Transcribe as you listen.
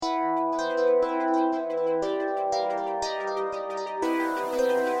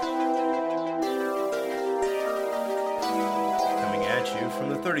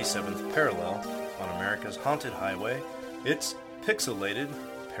37th parallel on America's haunted highway, it's Pixelated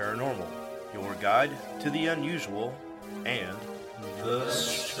Paranormal, your guide to the unusual and the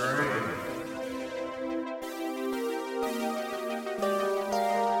strange.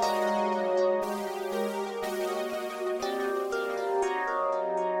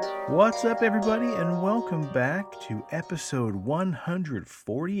 What's up, everybody, and welcome back to episode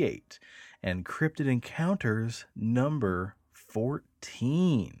 148 and Cryptid Encounters number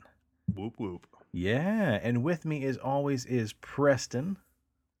 14. Whoop whoop. Yeah, and with me as always is Preston.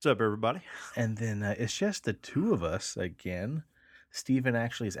 What's up, everybody? And then it's just the two of us again. Steven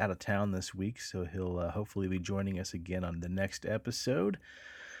actually is out of town this week, so he'll hopefully be joining us again on the next episode.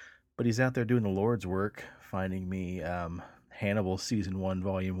 But he's out there doing the Lord's work, finding me Hannibal Season 1,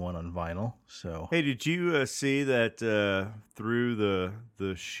 Volume 1 on vinyl. So, hey, did you see that through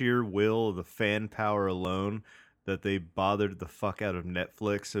the sheer will of the fan power alone that they bothered the fuck out of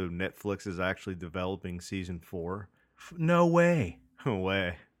Netflix? So Netflix is actually developing Season 4. No way. No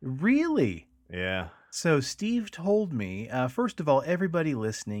way. Really? Yeah. So Steve told me, first of all, everybody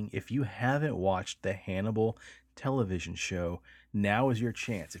listening, if you haven't watched the Hannibal television show, now is your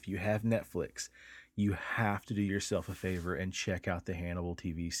chance. If you have Netflix, you have to do yourself a favor and check out the Hannibal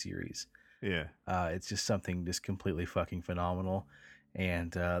TV series. Yeah. It's just something just completely fucking phenomenal.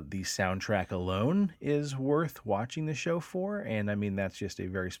 And the soundtrack alone is worth watching the show for. And I mean, that's just a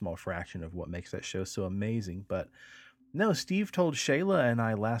very small fraction of what makes that show so amazing. But no, Steve told Shayla and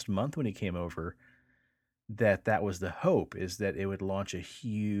I last month when he came over that was the hope, is that it would launch a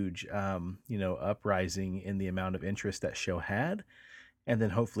huge, uprising in the amount of interest that show had. And then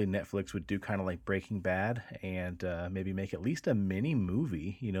hopefully Netflix would do kind of like Breaking Bad and maybe make at least a mini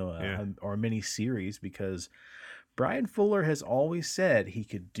movie, or a mini series, because Brian Fuller has always said he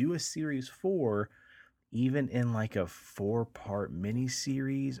could do a series 4, even in like a 4-part mini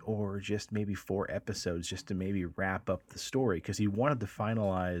series or just maybe 4 episodes, just to maybe wrap up the story, because he wanted to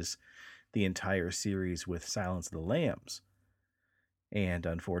finalize the entire series with Silence of the Lambs. And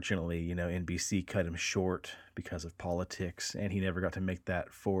unfortunately, NBC cut him short because of politics, and he never got to make that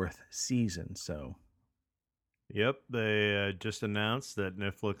 4th season. So, yep, they just announced that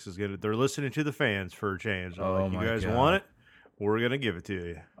Netflix is they're listening to the fans for a change. You guys want it? We're going to give it to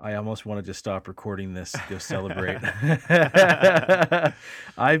you. I almost want to just stop recording this, go celebrate.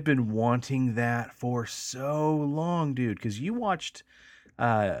 I've been wanting that for so long, dude, because you watched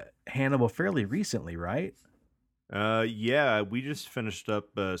Hannibal fairly recently, right? Yeah, we just finished up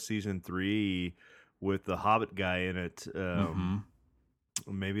season 3 with the Hobbit guy in it.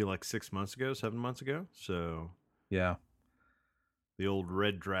 Maybe like 7 months ago. So yeah, the old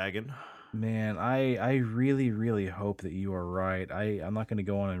Red Dragon. Man, I really, really hope that you are right. I'm not going to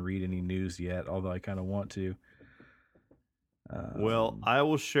go on and read any news yet, although I kind of want to. Well, I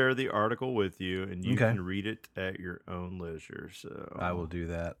will share the article with you, and you Okay. can read it at your own leisure. So I will do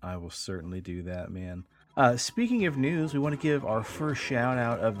that. I will certainly do that, man. Speaking of news, we want to give our first shout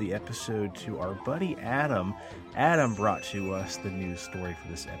out of the episode to our buddy Adam. Adam brought to us the news story for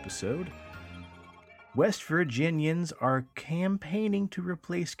this episode. West Virginians are campaigning to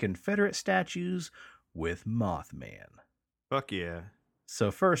replace Confederate statues with Mothman. Fuck yeah.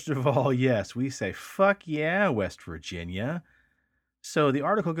 So first of all, yes, we say fuck yeah, West Virginia. So the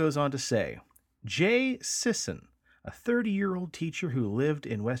article goes on to say, Jay Sisson, a 30-year-old teacher who lived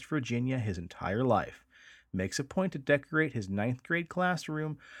in West Virginia his entire life, makes a point to decorate his 9th grade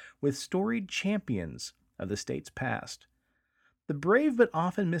classroom with storied champions of the state's past. The brave but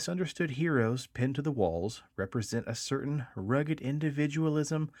often misunderstood heroes pinned to the walls represent a certain rugged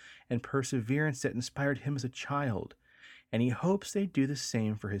individualism and perseverance that inspired him as a child, and he hopes they do the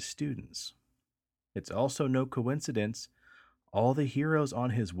same for his students. It's also no coincidence all the heroes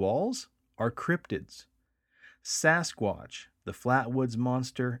on his walls are cryptids. Sasquatch, the Flatwoods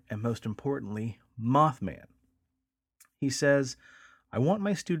Monster, and most importantly, Mothman. He says, I want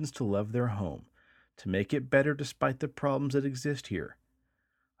my students to love their home, to make it better despite the problems that exist here.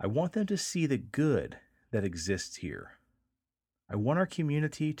 I want them to see the good that exists here. I want our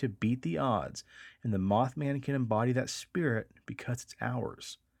community to beat the odds, and the Mothman can embody that spirit because it's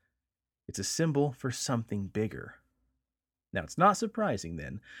ours. It's a symbol for something bigger. Now, it's not surprising,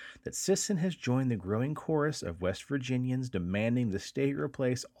 then, that Sisson has joined the growing chorus of West Virginians demanding the state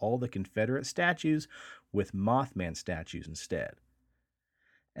replace all the Confederate statues with Mothman statues instead.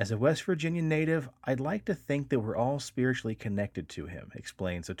 As a West Virginia native, I'd like to think that we're all spiritually connected to him,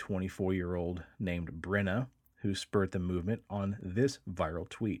 explains a 24-year-old named Brenna, who spurred the movement on this viral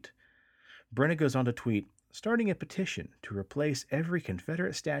tweet. Brenna goes on to tweet, starting a petition to replace every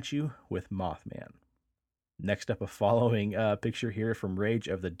Confederate statue with Mothman. Next up, a following picture here from Rage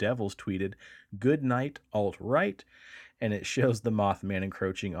of the Devils tweeted, "Good night, alt-right," and it shows the Mothman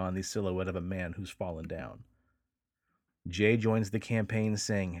encroaching on the silhouette of a man who's fallen down. Jay joins the campaign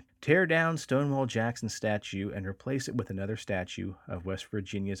saying, "Tear down Stonewall Jackson's statue and replace it with another statue of West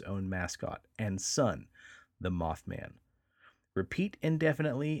Virginia's own mascot and son, the Mothman. Repeat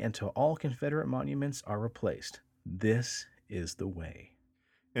indefinitely until all Confederate monuments are replaced. This is the way."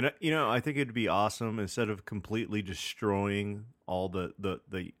 And I think it'd be awesome instead of completely destroying all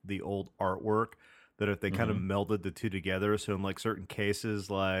the old artwork, that if they kind of melded the two together. So in like certain cases,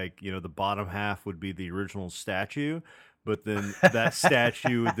 like the bottom half would be the original statue, but then that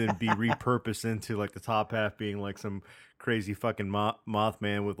statue would then be repurposed into like the top half being like some crazy fucking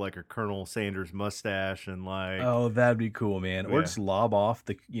Mothman with like a Colonel Sanders mustache and like. Oh, that'd be cool, man. Or Yeah. just lob off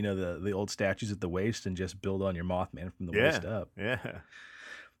the old statues at the waist and just build on your Mothman from the waist up. Yeah.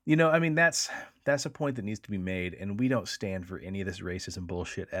 I mean, that's a point that needs to be made, and we don't stand for any of this racism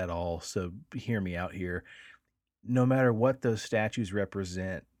bullshit at all. So hear me out here. No matter what those statues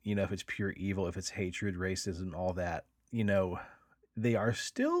represent, if it's pure evil, if it's hatred, racism, all that, they are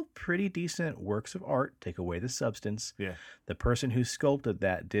still pretty decent works of art. Take away the substance. Yeah. The person who sculpted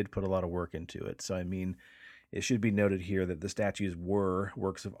that did put a lot of work into it. So, I mean, it should be noted here that the statues were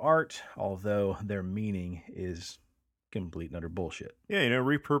works of art, although their meaning is complete and utter bullshit. Yeah,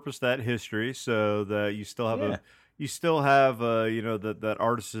 repurpose that history so that you still have that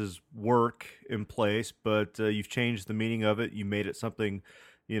artist's work in place, but you've changed the meaning of it. You made it something,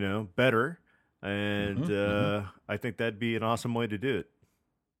 better, and I think that'd be an awesome way to do it.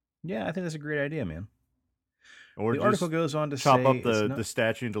 Yeah, I think that's a great idea, man. Or the article goes on to chop say up the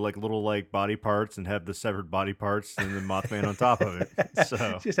statue into like little like body parts and have the severed body parts and the Mothman on top of it.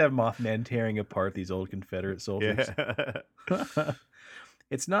 So just have Mothman tearing apart these old Confederate soldiers. Yeah.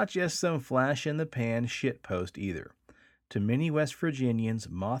 It's not just some flash in the pan shit post either. To many West Virginians,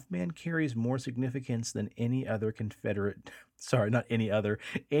 Mothman carries more significance than any Confederate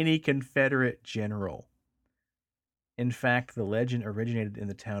general. In fact, the legend originated in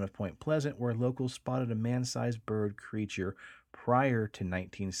the town of Point Pleasant, where locals spotted a man-sized bird creature prior to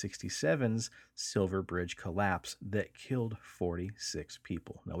 1967's Silver Bridge collapse that killed 46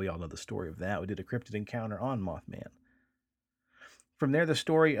 people. Now, we all know the story of that. We did a cryptid encounter on Mothman. From there, the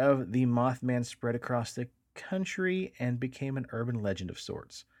story of the Mothman spread across the country and became an urban legend of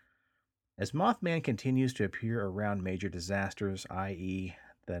sorts. As Mothman continues to appear around major disasters, i.e.,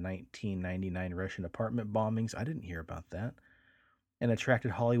 the 1999 Russian apartment bombings, I didn't hear about that, and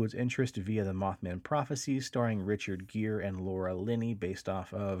attracted Hollywood's interest via the Mothman Prophecies, starring Richard Gere and Laura Linney, based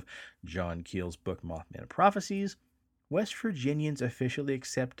off of John Keel's book Mothman Prophecies, West Virginians officially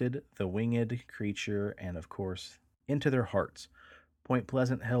accepted the winged creature and, of course, into their hearts. Point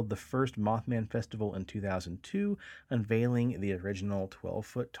Pleasant held the first Mothman Festival in 2002, unveiling the original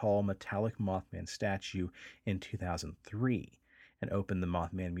 12-foot-tall metallic Mothman statue in 2003. And opened the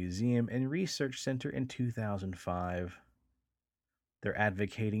Mothman Museum and Research Center in 2005. They're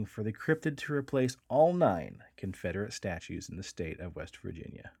advocating for the cryptid to replace all 9 Confederate statues in the state of West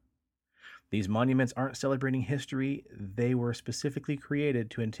Virginia. These monuments aren't celebrating history. They were specifically created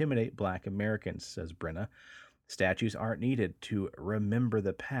to intimidate Black Americans, says Brenna. Statues aren't needed to remember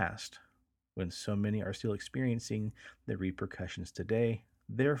the past when so many are still experiencing the repercussions today.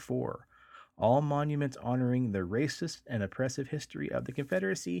 Therefore, all monuments honoring the racist and oppressive history of the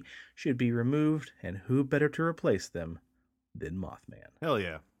Confederacy should be removed, and who better to replace them than Mothman? Hell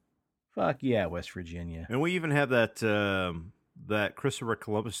yeah. Fuck yeah, West Virginia. And we even have that Christopher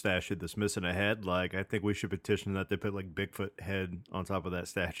Columbus statue that's missing a head. Like, I think we should petition that they put like Bigfoot head on top of that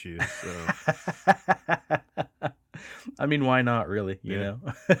statue. So I mean, why not, really? You know?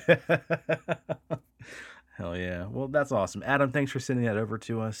 Hell yeah. Well, that's awesome. Adam, thanks for sending that over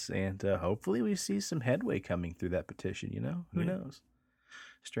to us. And hopefully we see some headway coming through that petition, Who knows?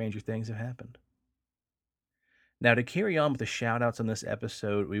 Stranger things have happened. Now, to carry on with the shout-outs on this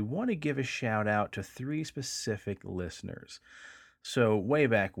episode, we want to give a shout-out to 3 specific listeners. So, way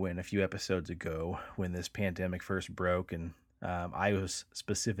back when, a few episodes ago, when this pandemic first broke, and I was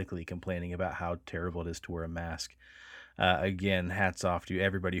specifically complaining about how terrible it is to wear a mask. Again, hats off to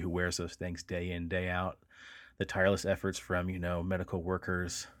everybody who wears those things day in, day out. The tireless efforts from, medical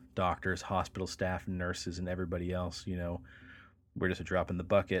workers, doctors, hospital staff, nurses, and everybody else, we're just a drop in the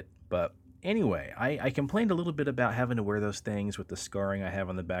bucket. But anyway, I complained a little bit about having to wear those things with the scarring I have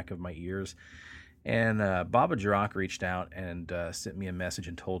on the back of my ears. And Baba Jock reached out and sent me a message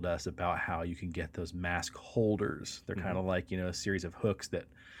and told us about how you can get those mask holders. They're kind of like, a series of hooks that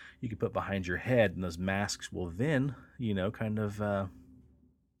you can put behind your head, and those masks will then, kind of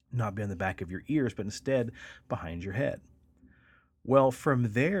not be on the back of your ears, but instead behind your head. Well,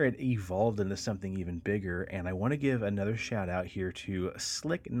 from there, it evolved into something even bigger, and I want to give another shout out here to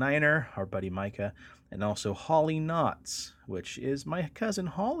Slick Niner, our buddy Micah, and also Holly Knotts, which is my cousin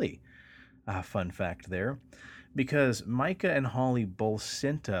Holly. Fun fact there, because Micah and Holly both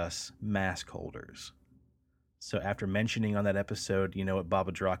sent us mask holders. So after mentioning on that episode, you know what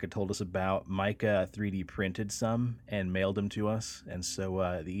Baba Draka told us about, Micah 3D printed some and mailed them to us, and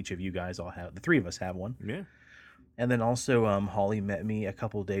so each of you guys all have, the three of us have one. Yeah. And then also, Holly met me a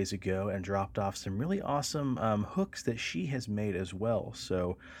couple days ago and dropped off some really awesome hooks that she has made as well.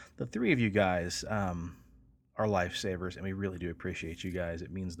 So the three of you guys are lifesavers, and we really do appreciate you guys.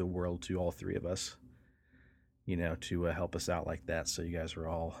 It means the world to all three of us, you know, to help us out like that. So you guys are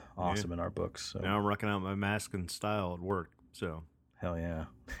all awesome in our books. So. Now I'm rocking out my mask and style at work. So Hell yeah.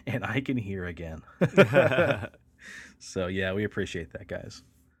 And I can hear again. So yeah, we appreciate that, guys.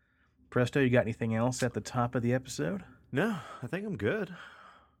 Presto, you got anything else at the top of the episode? No, I think I'm good.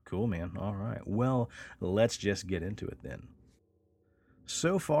 Cool, man. All right. Well, let's just get into it then.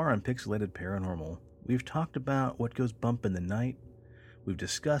 So far on Pixelated Paranormal, we've talked about what goes bump in the night. We've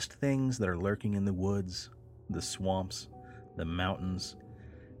discussed things that are lurking in the woods, the swamps, the mountains.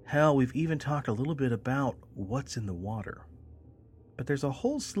 Hell, we've even talked a little bit about what's in the water. But there's a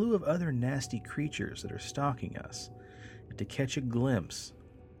whole slew of other nasty creatures that are stalking us. And to catch a glimpse,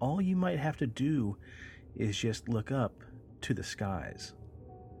 all you might have to do is just look up to the skies.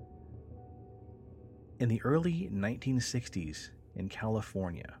 In the early 1960s in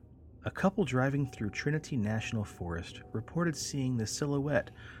California, a couple driving through Trinity National Forest reported seeing the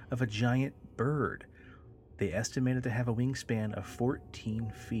silhouette of a giant bird. They estimated to have a wingspan of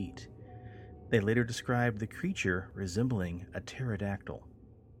 14 feet. They later described the creature resembling a pterodactyl.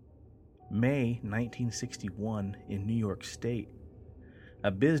 May 1961 in New York State, a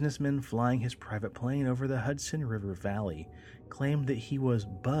businessman flying his private plane over the Hudson River Valley claimed that he was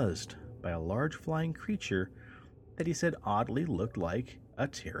buzzed by a large flying creature that he said oddly looked like a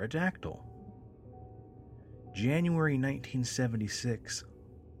pterodactyl. January 1976,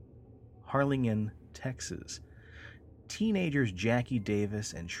 Harlingen, Texas. Teenagers Jackie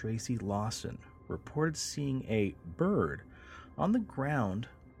Davis and Tracy Lawson reported seeing a bird on the ground,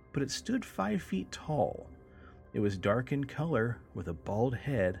 but it stood 5 feet tall. It was dark in color with a bald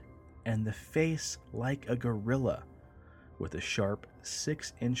head and the face like a gorilla with a sharp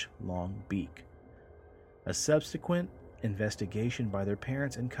 6-inch long beak. A subsequent investigation by their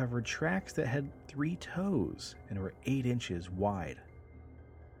parents uncovered tracks that had 3 toes and were 8 inches wide.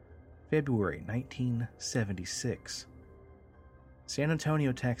 February 1976. San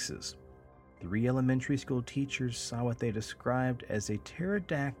Antonio, Texas. 3 elementary school teachers saw what they described as a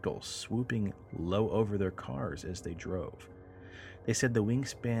pterodactyl swooping low over their cars as they drove. They said the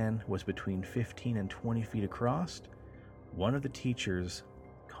wingspan was between 15 and 20 feet across. One of the teachers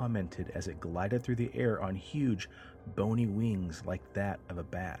commented as it glided through the air on huge, bony wings like that of a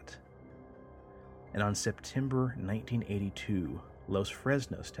bat. And on September 1982, Los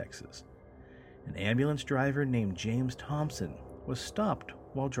Fresnos, Texas, an ambulance driver named James Thompson was stopped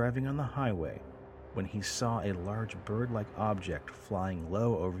while driving on the highway when he saw a large bird-like object flying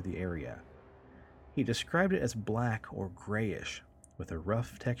low over the area. He described it as black or grayish with a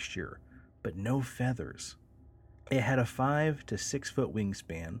rough texture, but no feathers. It had a 5 to 6 foot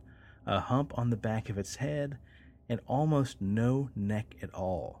wingspan, a hump on the back of its head, and almost no neck at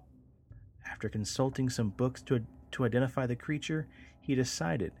all. After consulting some books to identify the creature, he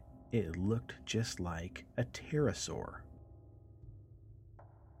decided it looked just like a pterosaur.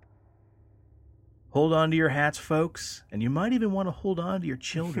 Hold on to your hats, folks, and you might even want to hold on to your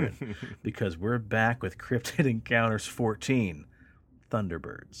children, because we're back with Cryptid Encounters 14,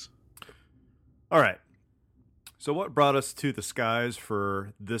 Thunderbirds. All right. So what brought us to the skies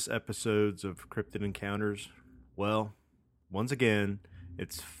for this episodes of Cryptid Encounters? Well, once again,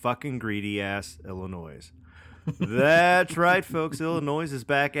 it's fucking greedy-ass Illinois. That's right, folks. Illinois is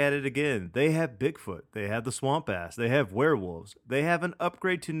back at it again. They have Bigfoot. They have the swamp ass. They have werewolves. They have an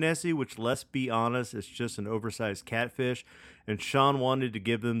upgrade to Nessie, which, let's be honest, is just an oversized catfish. And Sean wanted to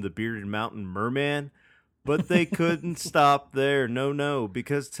give them the bearded mountain merman, but they couldn't stop there. No,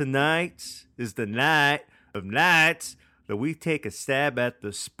 because tonight is the night of nights that we take a stab at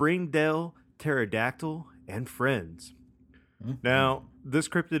the Springdale pterodactyl and friends. Now, this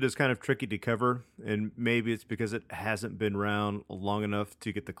cryptid is kind of tricky to cover, and maybe it's because it hasn't been around long enough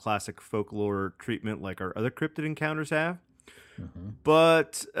to get the classic folklore treatment like our other cryptid encounters have.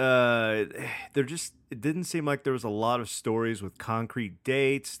 But it didn't seem like there was a lot of stories with concrete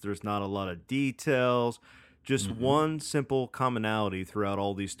dates. There's not a lot of details. Just one simple commonality throughout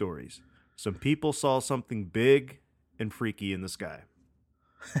all these stories. Some people saw something big and freaky in the sky.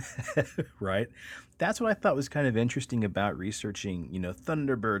 Right? That's what I thought was kind of interesting about researching,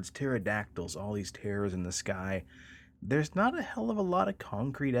 thunderbirds, pterodactyls, all these terrors in the sky. There's not a hell of a lot of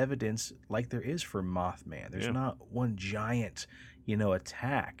concrete evidence like there is for Mothman. There's not one giant,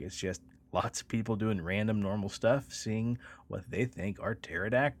 attack. It's just lots of people doing random normal stuff, seeing what they think are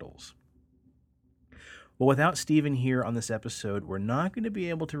pterodactyls. Well, without Steven here on this episode, we're not going to be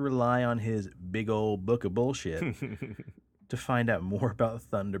able to rely on his big old book of bullshit to find out more about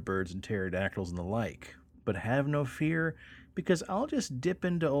thunderbirds and pterodactyls and the like. But have no fear, because I'll just dip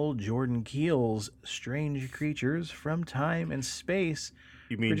into old Jordan Keel's Strange Creatures from Time and Space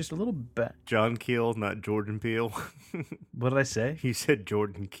You mean for just a little bit. John Keel, not Jordan Peele? What did I say? He said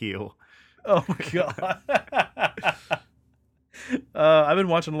Jordan Keel. Oh, God. I've been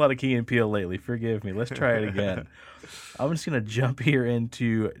watching a lot of Key and Peele lately. Forgive me. Let's try it again. I'm just going to jump here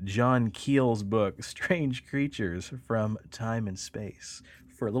into John Keel's book, Strange Creatures from Time and Space,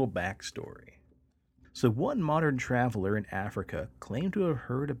 for a little backstory. So one modern traveler in Africa claimed to have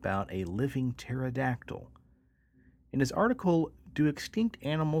heard about a living pterodactyl. In his article, Do Extinct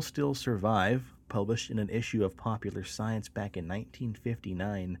Animals Still Survive?, published in an issue of Popular Science back in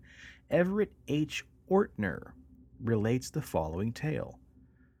 1959, Everett H. Ortner relates the following tale.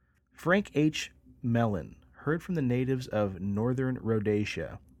 Frank H. Mellon heard from the natives of northern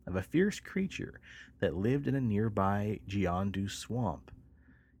Rhodesia of a fierce creature that lived in a nearby Giandu swamp.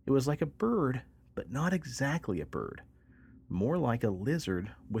 It was like a bird, but not exactly a bird, more like a lizard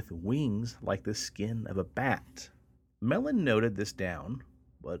with wings like the skin of a bat. Mellon noted this down,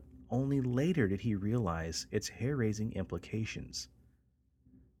 but only later did he realize its hair-raising implications.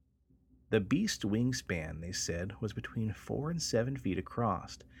 The beast's wingspan, they said, was between 4 and 7 feet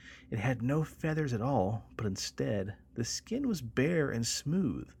across. It had no feathers at all, but instead the skin was bare and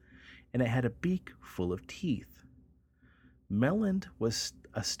smooth, and it had a beak full of teeth. Mellon was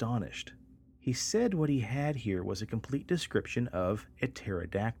astonished. He said what he had here was a complete description of a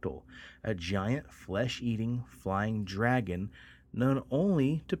pterodactyl, a giant flesh-eating flying dragon known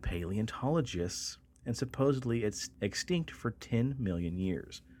only to paleontologists, and supposedly it's extinct for 10 million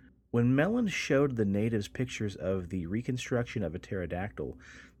years. When Mellon showed the natives pictures of the reconstruction of a pterodactyl,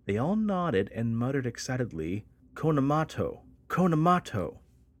 they all nodded and muttered excitedly, "Konamato! Konamato!"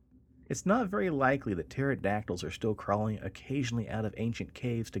 It's not very likely that pterodactyls are still crawling occasionally out of ancient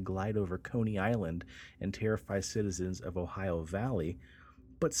caves to glide over Coney Island and terrify citizens of Ohio Valley,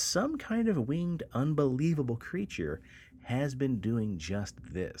 but some kind of winged, unbelievable creature has been doing just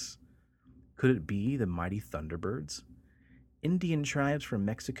this. Could it be the mighty Thunderbirds? Indian tribes from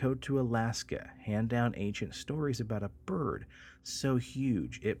Mexico to Alaska hand down ancient stories about a bird so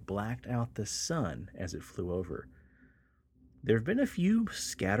huge it blacked out the sun as it flew over. There have been a few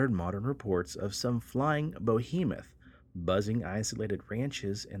scattered modern reports of some flying behemoth buzzing isolated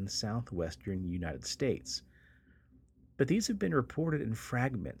ranches in the southwestern United States, but these have been reported in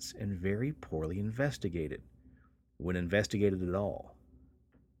fragments and very poorly investigated, when investigated at all.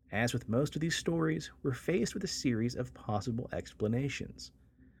 As with most of these stories, we're faced with a series of possible explanations.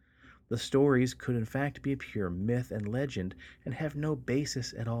 The stories could in fact be a pure myth and legend and have no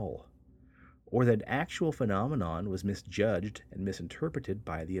basis at all, or that actual phenomenon was misjudged and misinterpreted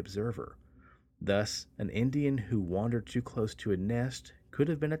by the observer. Thus, an Indian who wandered too close to a nest could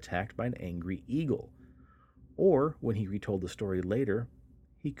have been attacked by an angry eagle, or, when he retold the story later,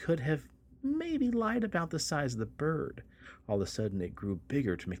 he could have maybe lied about the size of the bird. All of a sudden it grew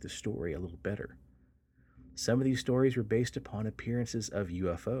bigger to make the story a little better. Some of these stories were based upon appearances of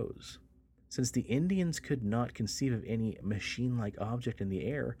UFOs. Since the Indians could not conceive of any machine-like object in the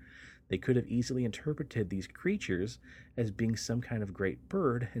air, they could have easily interpreted these creatures as being some kind of great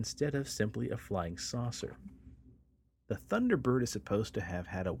bird instead of simply a flying saucer. The Thunderbird is supposed to have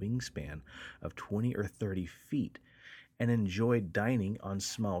had a wingspan of 20 or 30 feet and enjoyed dining on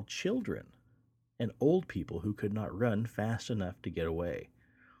small children and old people who could not run fast enough to get away.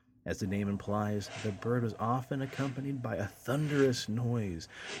 As the name implies, the bird was often accompanied by a thunderous noise,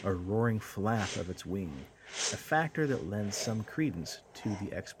 a roaring flap of its wing, a factor that lends some credence to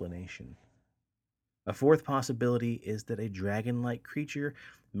the explanation. A fourth possibility is that a dragon-like creature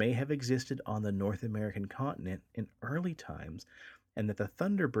may have existed on the North American continent in early times, and that the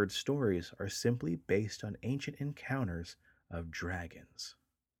Thunderbird stories are simply based on ancient encounters of dragons.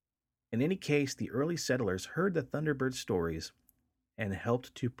 In any case, the early settlers heard the Thunderbird stories and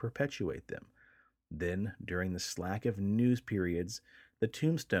helped to perpetuate them. Then, during the slack of news periods, the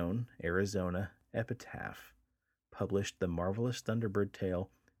Tombstone, Arizona Epitaph published the marvelous Thunderbird tale,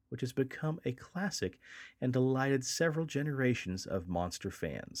 which has become a classic and delighted several generations of monster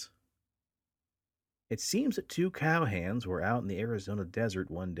fans. It seems that two cowhands were out in the Arizona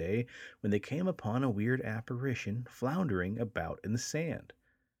desert one day when they came upon a weird apparition floundering about in the sand.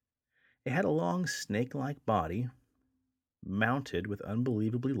 It had a long snake like body, mounted with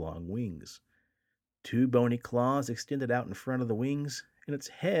unbelievably long wings. Two bony claws extended out in front of the wings, and its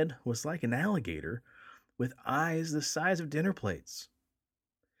head was like an alligator with eyes the size of dinner plates.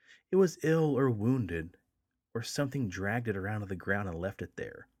 It was ill or wounded, or something dragged it around to the ground and left it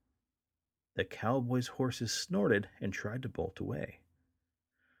there. The cowboys' horses snorted and tried to bolt away.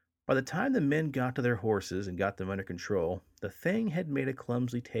 By the time the men got to their horses and got them under control, the thing had made a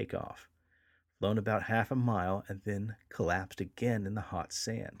clumsy takeoff, flown about half a mile, and then collapsed again in the hot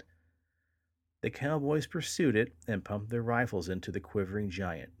sand. The cowboys pursued it and pumped their rifles into the quivering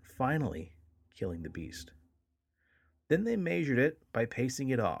giant, finally killing the beast. Then they measured it by pacing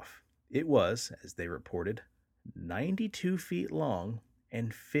it off. It was, as they reported, 92 feet long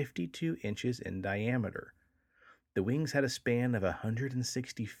and 52 inches in diameter. The wings had a span of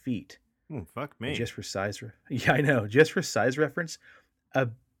 160 feet. Fuck me. And just for size, yeah, I know. Just for size reference, a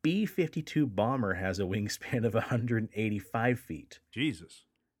B-52 bomber has a wingspan of 185 feet. Jesus.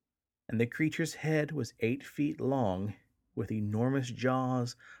 And the creature's head was 8 feet long, with enormous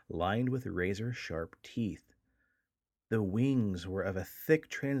jaws lined with razor-sharp teeth. The wings were of a thick,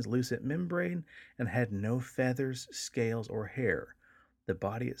 translucent membrane and had no feathers, scales, or hair. The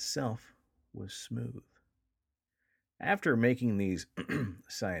body itself was smooth. After making these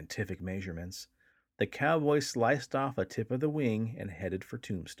scientific measurements, the cowboy sliced off a tip of the wing and headed for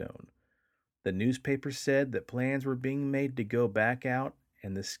Tombstone. The newspaper said that plans were being made to go back out,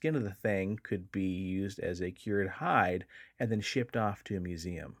 and the skin of the thing could be used as a cured hide and then shipped off to a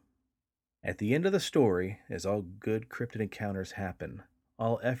museum. At the end of the story, as all good cryptid encounters happen,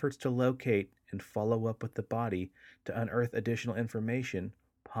 all efforts to locate and follow up with the body to unearth additional information,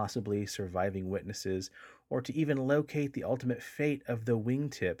 possibly surviving witnesses, or to even locate the ultimate fate of the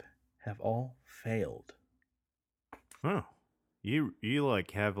wingtip have all failed. Oh, you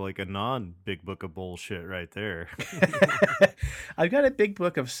like have like a non-big book of bullshit right there. I've got a big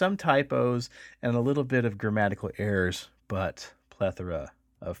book of some typos and a little bit of grammatical errors, but plethora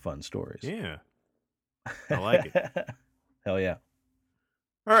of fun stories. Yeah, I like it. Hell yeah.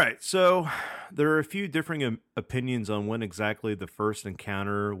 All right, so there are a few differing opinions on when exactly the first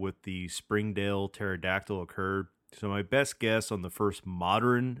encounter with the Springdale pterodactyl occurred. So my best guess on the first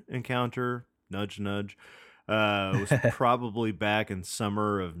modern encounter, nudge nudge, was probably back in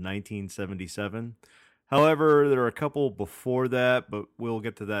summer of 1977. However, there are a couple before that, but we'll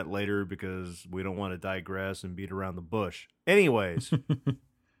get to that later because we don't want to digress and beat around the bush. Anyways,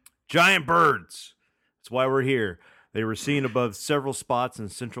 giant birds. That's why we're here. They were seen above several spots in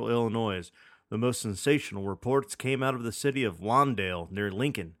central Illinois. The most sensational reports came out of the city of Lawndale near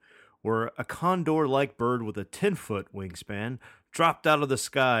Lincoln, where a condor-like bird with a 10-foot wingspan dropped out of the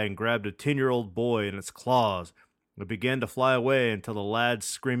sky and grabbed a 10-year-old boy in its claws. It began to fly away until the lad's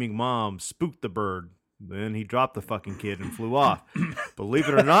screaming mom spooked the bird. Then he dropped the fucking kid and flew off. Believe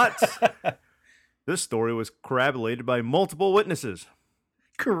it or not, this story was corroborated by multiple witnesses.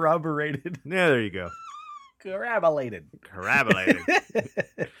 Corroborated. Yeah, there you go. Corroborated.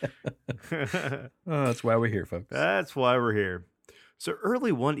 Oh, that's why we're here, folks. That's why we're here. So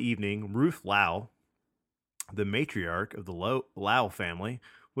early one evening, Ruth Lau, the matriarch of the Lau family,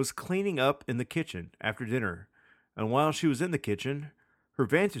 was cleaning up in the kitchen after dinner. And while she was in the kitchen, her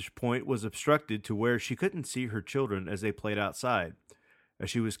vantage point was obstructed to where she couldn't see her children as they played outside. As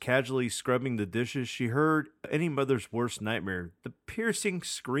she was casually scrubbing the dishes, she heard any mother's worst nightmare, the piercing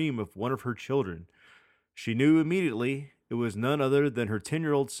scream of one of her children. She knew immediately it was none other than her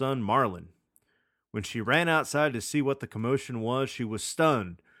 10-year-old son, Marlon. When she ran outside to see what the commotion was, she was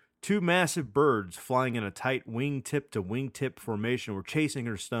stunned. Two massive birds flying in a tight wingtip-to-wingtip formation were chasing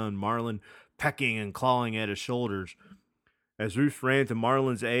her son, Marlon, pecking and clawing at his shoulders. As Ruth ran to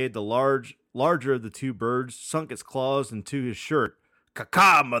Marlon's aid, the larger of the two birds sunk its claws into his shirt.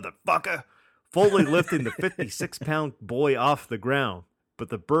 "Caw-caw, motherfucker!" fully lifting the 56-pound boy off the ground. But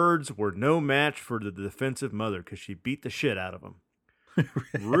the birds were no match for the defensive mother because she beat the shit out of them.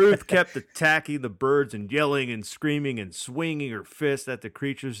 Ruth kept attacking the birds and yelling and screaming and swinging her fist at the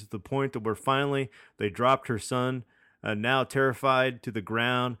creatures to the point that where finally they dropped her son, now terrified, to the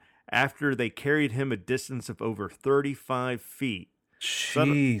ground after they carried him a distance of over 35 feet.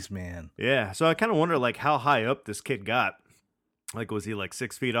 Jeez, man. Yeah, so I kind of wonder like how high up this kid got. Like, was he like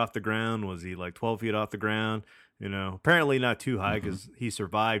 6 feet off the ground? Was he like 12 feet off the ground? You know, apparently not too high because he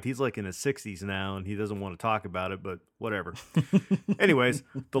survived. He's like in his 60s now, and he doesn't want to talk about it, but whatever. Anyways,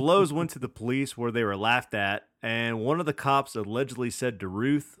 the Lows went to the police where they were laughed at, and one of the cops allegedly said to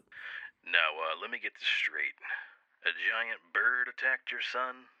Ruth, "Now, let me get this straight. A giant bird attacked your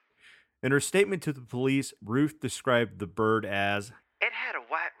son?" In her statement to the police, Ruth described the bird as, "It had a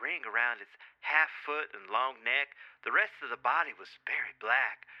white ring around its half-foot and long neck. The rest of the body was very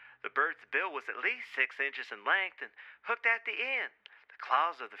black. The bird's bill was at least 6 inches in length and hooked at the end. The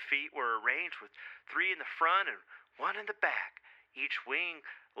claws of the feet were arranged with 3 in the front and 1 in the back. Each wing,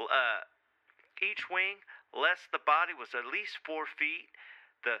 less the body was at least 4 feet.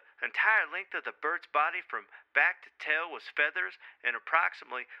 The entire length of the bird's body from back to tail was feathers and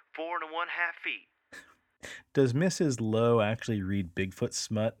approximately 4.5 feet." Does Mrs. Lowe actually read Bigfoot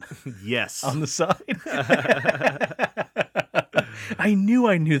smut? yes. On the side? I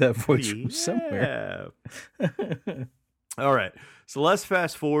knew that voice from somewhere. All right. So let's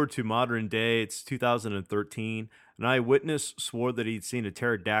fast forward to modern day. It's 2013. An eyewitness swore that he'd seen a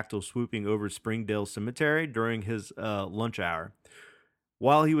pterodactyl swooping over Springdale Cemetery during his lunch hour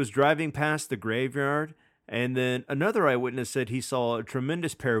while he was driving past the graveyard. And then another eyewitness said he saw a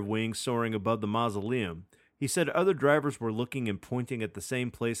tremendous pair of wings soaring above the mausoleum. He said other drivers were looking and pointing at the same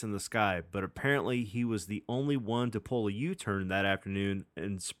place in the sky, but apparently he was the only one to pull a U-turn that afternoon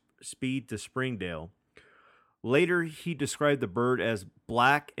and speed to Springdale. Later, he described the bird as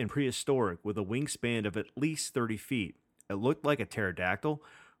black and prehistoric with a wingspan of at least 30 feet. It looked like a pterodactyl,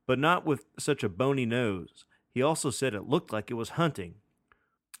 but not with such a bony nose. He also said it looked like it was hunting.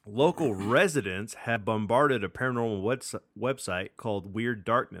 Local residents have bombarded a paranormal website called Weird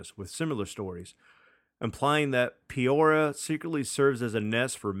Darkness with similar stories, implying that Peoria secretly serves as a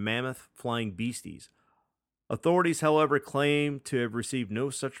nest for mammoth flying beasties. Authorities, however, claim to have received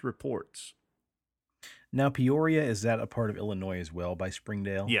no such reports. Now, Peoria, is that a part of Illinois as well by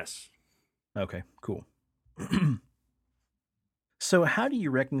Springdale? Yes. Okay, cool. So how do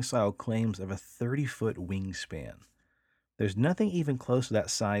you reconcile claims of a 30-foot wingspan? There's nothing even close to that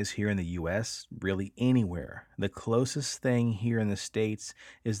size here in the U.S., really anywhere. The closest thing here in the States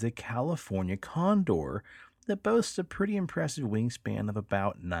is the California condor that boasts a pretty impressive wingspan of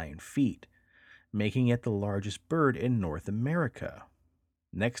about 9 feet, making it the largest bird in North America.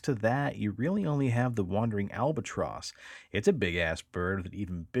 Next to that, you really only have the wandering albatross. It's a big-ass bird with an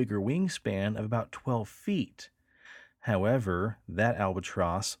even bigger wingspan of about 12 feet. However, that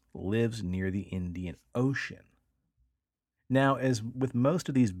albatross lives near the Indian Ocean. Now, as with most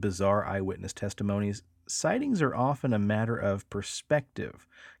of these bizarre eyewitness testimonies, sightings are often a matter of perspective,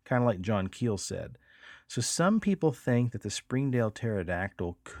 kind of like John Keel said. So some people think that the Springdale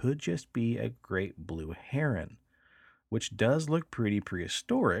pterodactyl could just be a great blue heron, which does look pretty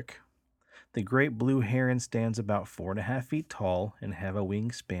prehistoric. The great blue heron stands about 4.5 feet tall and have a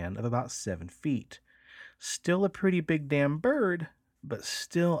wingspan of about 7 feet. Still a pretty big damn bird, but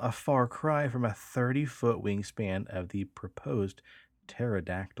still a far cry from a 30-foot wingspan of the proposed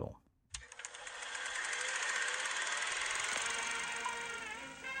pterodactyl.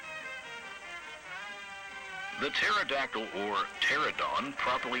 The pterodactyl, or pterodon,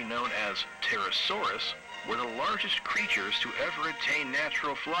 properly known as pterosaurus, were the largest creatures to ever attain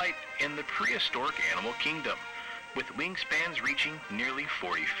natural flight in the prehistoric animal kingdom, with wingspans reaching nearly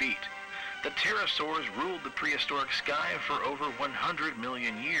 40 feet. The pterosaurs ruled the prehistoric sky for over 100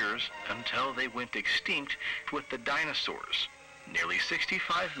 million years until they went extinct with the dinosaurs, nearly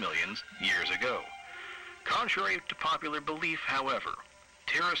 65 million years ago. Contrary to popular belief, however,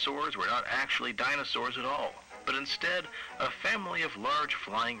 pterosaurs were not actually dinosaurs at all, but instead a family of large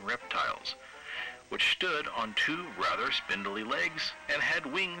flying reptiles, which stood on 2 rather spindly legs and had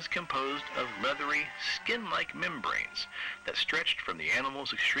wings composed of leathery, skin-like membranes that stretched from the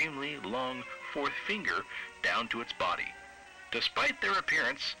animal's extremely long 4th finger down to its body. Despite their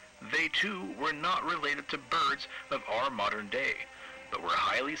appearance, they too were not related to birds of our modern day, but were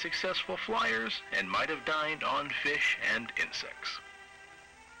highly successful flyers and might have dined on fish and insects.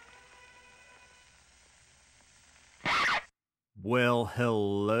 Well,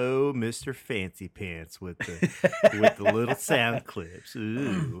 hello, Mr. Fancy Pants with the little sound clips.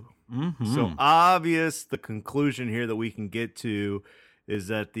 Ooh. Mm-hmm. So obvious, the conclusion here that we can get to is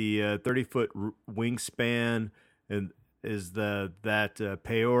that the 30-foot wingspan and is that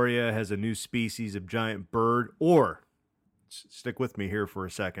Peoria has a new species of giant bird, or stick with me here for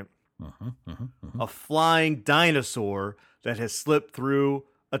a second, a flying dinosaur that has slipped through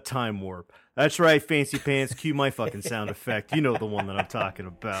a time warp. That's right, Fancy Pants. Cue my fucking sound effect. You know the one that I'm talking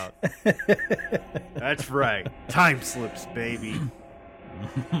about. That's right. Time slips, baby.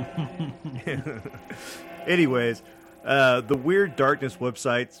 Anyways, the Weird Darkness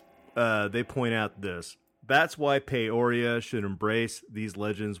websites, they point out this. That's why Peoria should embrace these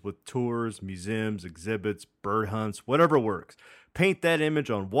legends with tours, museums, exhibits, bird hunts, whatever works. Paint that image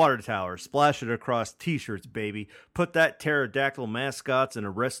on water towers, splash it across t-shirts, baby. Put that pterodactyl mascots in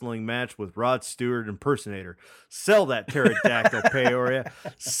a wrestling match with Rod Stewart impersonator. Sell that pterodactyl, Peoria.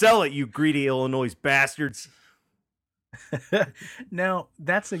 Sell it, you greedy Illinois bastards. Now,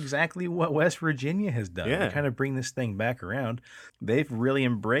 that's exactly what West Virginia has done. Yeah. To kind of bring this thing back around, they've really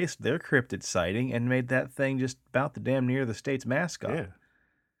embraced their cryptid sighting and made that thing just about the damn near the state's mascot. Yeah.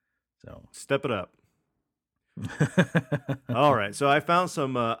 So Step it up. All right, so I found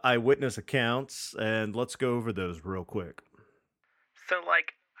some eyewitness accounts, and let's go over those real quick. So,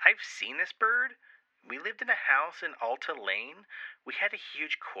 I've seen this bird. We lived in a house in Alta Lane. We had a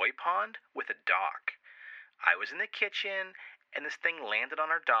huge koi pond with a dock. I was in the kitchen, and this thing landed on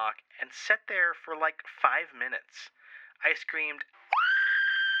our dock and sat there for 5 minutes. I screamed.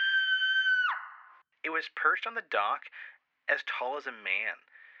 It was perched on the dock as tall as a man.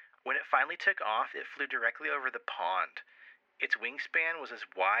 When it finally took off, it flew directly over the pond. Its wingspan was as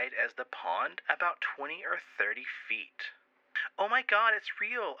wide as the pond, about 20 or 30 feet. Oh my God, it's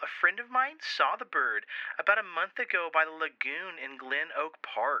real. A friend of mine saw the bird about a month ago by the lagoon in Glen Oak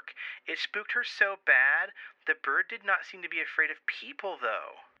Park. It spooked her so bad. The bird did not seem to be afraid of people,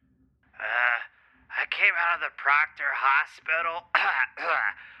 though. I came out of the Proctor Hospital.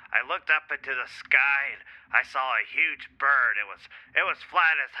 I looked up into the sky and I saw a huge bird. It was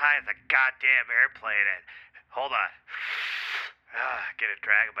flying as high as a goddamn airplane. And hold on, get a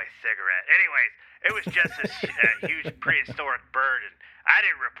drag of my cigarette. Anyways, it was just this huge prehistoric bird, and I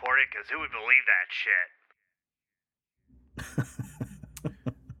didn't report it because who would believe that shit?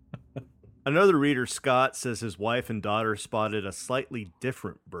 Another reader, Scott, says his wife and daughter spotted a slightly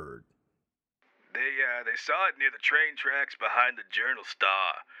different bird. They saw it near the train tracks behind the Journal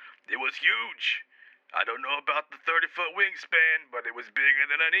Star. It was huge. I don't know about the 30-foot wingspan, but it was bigger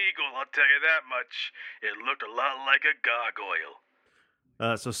than an eagle, I'll tell you that much. It looked a lot like a gargoyle.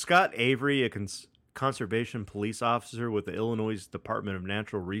 So Scott Avery, a conservation police officer with the Illinois Department of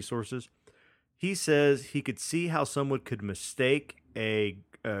Natural Resources, he says he could see how someone could mistake a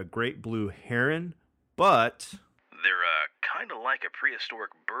great blue heron, but They're kind of like a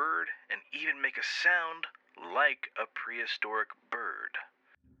prehistoric bird and even make a sound like a prehistoric bird.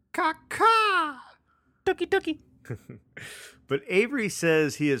 Caw-caw! Dookie. But Avery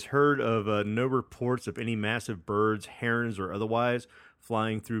says he has heard of no reports of any massive birds, herons or otherwise,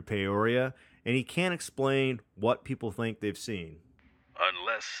 flying through Peoria, and he can't explain what people think they've seen.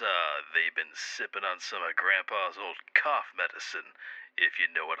 Unless they've been sipping on some of Grandpa's old cough medicine, if you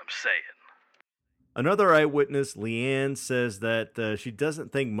know what I'm saying. Another eyewitness, Leanne, says that she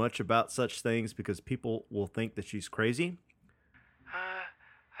doesn't think much about such things because people will think that she's crazy.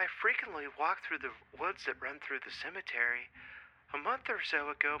 I frequently walk through the woods that run through the cemetery. A month or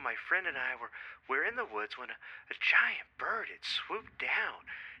so ago, my friend and I were in the woods when a giant bird had swooped down,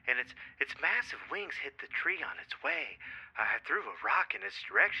 and its massive wings hit the tree on its way. I threw a rock in its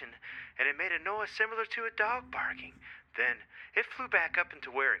direction, and it made a noise similar to a dog barking. Then it flew back up into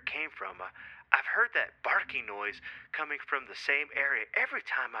where it came from. I've heard that barking noise coming from the same area every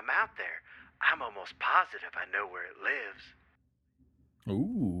time I'm out there. I'm almost positive I know where it lives.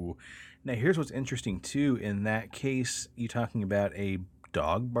 Ooh. Now, here's what's interesting, too. In that case, you talking about a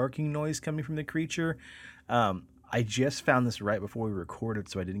dog barking noise coming from the creature. I just found this right before we recorded,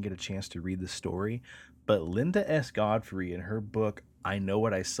 so I didn't get a chance to read the story. But Linda S. Godfrey, in her book, I Know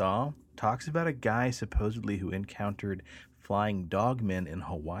What I Saw, talks about a guy supposedly who encountered flying dogmen in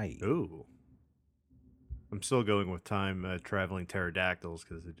Hawaii. Ooh. I'm still going with time-traveling pterodactyls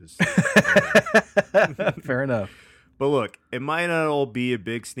because it just... Fair enough. But look, it might not all be a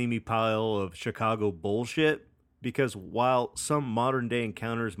big steamy pile of Chicago bullshit, because while some modern-day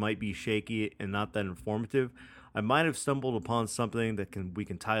encounters might be shaky and not that informative, I might have stumbled upon something that we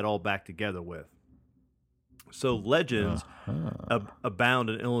can tie it all back together with. So legends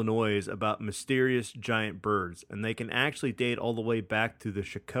abound in Illinois about mysterious giant birds, and they can actually date all the way back to the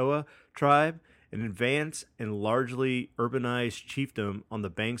Choctaw tribe, an advanced and largely urbanized chiefdom on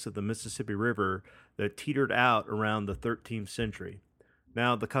the banks of the Mississippi River that teetered out around the 13th century.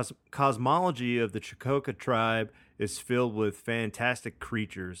 Now, the cosmology of the Choctaw tribe is filled with fantastic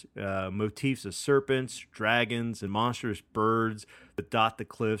creatures, motifs of serpents, dragons, and monstrous birds that dot the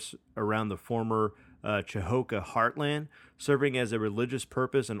cliffs around the former Choctaw heartland, serving as a religious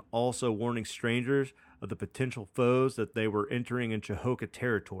purpose and also warning strangers of the potential foes that they were entering in Choctaw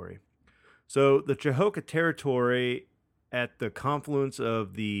territory. So the Choctaw territory at the confluence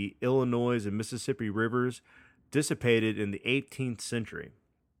of the Illinois and Mississippi rivers dissipated in the 18th century.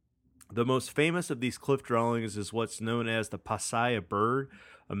 The most famous of these cliff drawings is what's known as the Pasaya bird,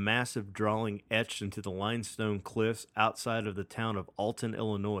 a massive drawing etched into the limestone cliffs outside of the town of Alton,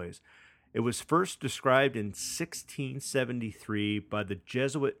 Illinois. It was first described in 1673 by the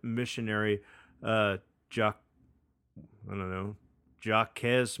Jesuit missionary Jacques Marquette.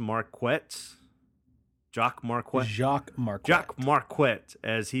 Jacques Marquette,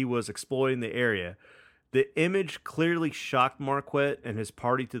 as he was exploring the area. The image clearly shocked Marquette and his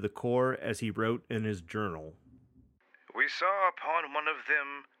party to the core, as he wrote in his journal. We saw upon one of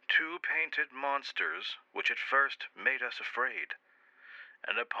them 2 painted monsters, which at first made us afraid,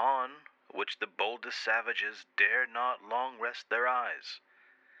 and upon which the boldest savages dare not long rest their eyes.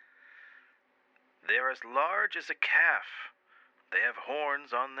 They are as large as a calf. They have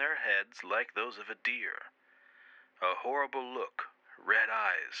horns on their heads like those of a deer, a horrible look, red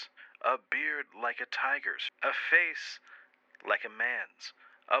eyes, a beard like a tiger's, a face like a man's,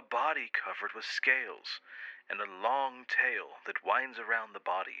 a body covered with scales, and a long tail that winds around the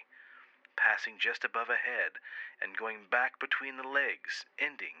body, passing just above a head and going back between the legs,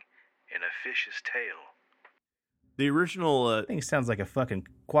 ending in a fish's tail. The original... I think it sounds like a fucking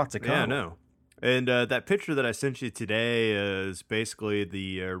Quetzalcoatl. Yeah, I know. And that picture that I sent you today is basically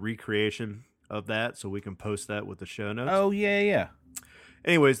the recreation of that, so we can post that with the show notes. Oh, yeah.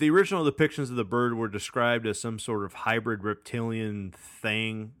 Anyways, the original depictions of the bird were described as some sort of hybrid reptilian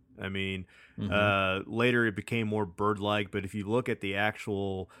thing. I mean, later it became more bird-like, but if you look at the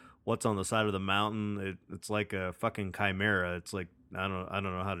actual what's on the side of the mountain, it's like a fucking chimera. It's like, I don't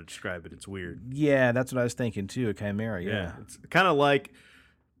know how to describe it. It's weird. Yeah, that's what I was thinking too, a chimera, yeah. It's kind of like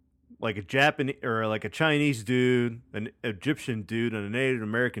a Japanese or like a Chinese dude, an Egyptian dude, and a Native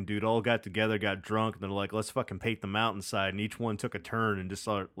American dude all got together, got drunk, and they're like, let's fucking paint the mountainside. And each one took a turn and just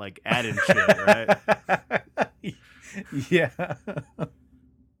started like adding shit, right? Yeah.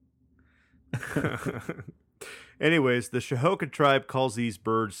 Anyways, the Shahoka tribe calls these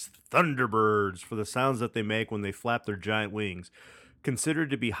birds Thunderbirds for the sounds that they make when they flap their giant wings.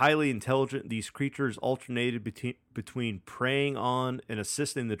 Considered to be highly intelligent, these creatures alternated between preying on and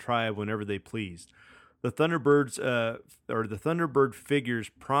assisting the tribe whenever they pleased. The Thunderbirds, or the Thunderbird figures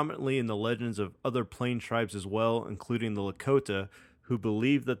prominently in the legends of other plain tribes as well, including the Lakota, who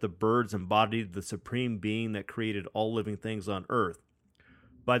believed that the birds embodied the supreme being that created all living things on Earth.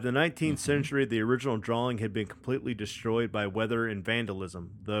 By the 19th century, the original drawing had been completely destroyed by weather and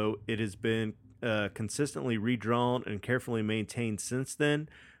vandalism, though it has been consistently redrawn and carefully maintained since then,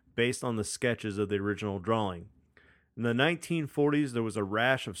 based on the sketches of the original drawing. In the 1940s, there was a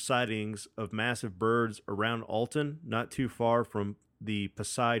rash of sightings of massive birds around Alton, not too far from the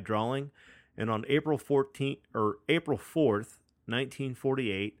Pasai drawing, and on April 4th,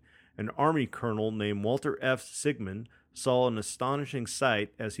 1948, an Army colonel named Walter F. Sigmund saw an astonishing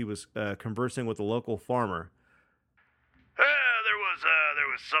sight as he was conversing with a local farmer. There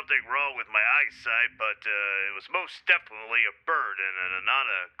was something wrong with my eyesight, but it was most definitely a bird and not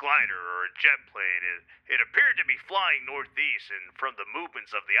a glider or a jet plane. It appeared to be flying northeast, and from the movements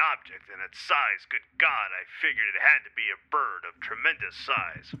of the object and its size, good God, I figured it had to be a bird of tremendous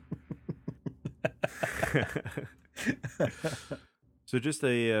size. So just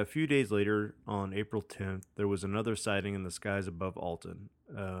a few days later, on April 10th, there was another sighting in the skies above Alton.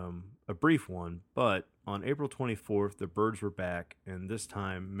 A brief one, but on April 24th, the birds were back, and this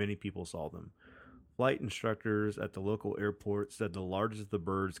time, many people saw them. Flight instructors at the local airport said the largest of the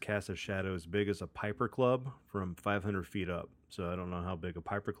birds cast a shadow as big as a Piper Club from 500 feet up. So I don't know how big a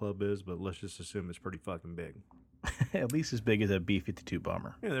Piper Club is, but let's just assume it's pretty fucking big. At least as big as a B-52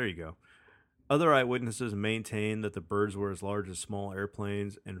 bomber. Yeah, there you go. Other eyewitnesses maintained that the birds were as large as small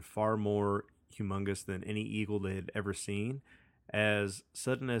airplanes and far more humongous than any eagle they had ever seen. As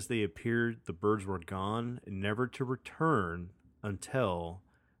sudden as they appeared, the birds were gone, never to return until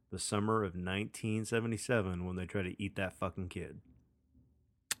the summer of 1977 when they tried to eat that fucking kid.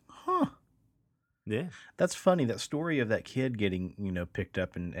 Huh. Yeah. That's funny. That story of that kid getting, picked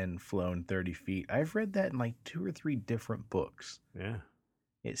up and flown 30 feet. I've read that in like 2 or 3 different books. Yeah.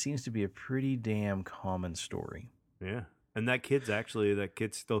 It seems to be a pretty damn common story. Yeah. And that kid's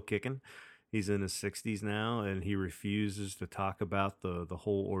still kicking. He's in his 60s now, and he refuses to talk about the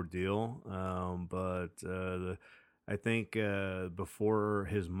whole ordeal. I think before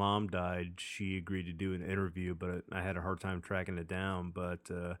his mom died, she agreed to do an interview, but I had a hard time tracking it down. But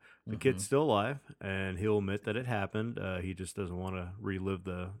the kid's still alive, and he'll admit that it happened. He just doesn't want to relive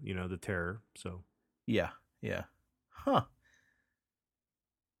the terror. So yeah. Huh.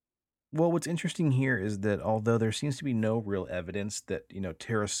 Well, what's interesting here is that although there seems to be no real evidence that,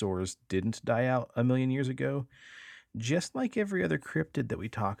 pterosaurs didn't die out a million years ago, just like every other cryptid that we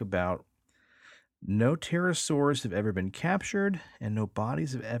talk about, no pterosaurs have ever been captured and no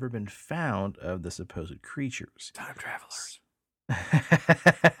bodies have ever been found of the supposed creatures. Time travelers.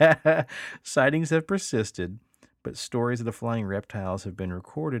 Sightings have persisted, but stories of the flying reptiles have been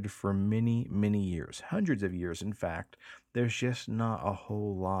recorded for many, many years, hundreds of years, in fact. There's just not a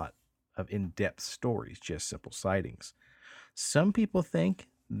whole lot of in-depth stories, just simple sightings. Some people think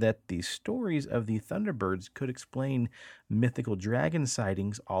that the stories of the Thunderbirds could explain mythical dragon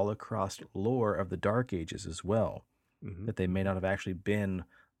sightings all across lore of the Dark Ages as well. Mm-hmm. That they may not have actually been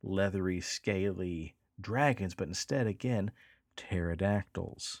leathery, scaly dragons, but instead, again,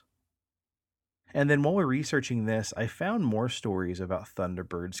 pterodactyls. And then while we're researching this, I found more stories about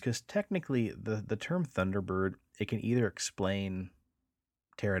Thunderbirds because technically the term Thunderbird, it can either explain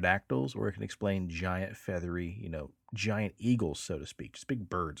pterodactyls or it can explain giant feathery, giant eagles, so to speak, just big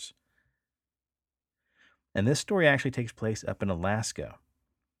birds. And this story actually takes place up in Alaska.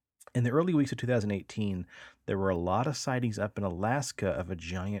 In the early weeks of 2018, there were a lot of sightings up in Alaska of a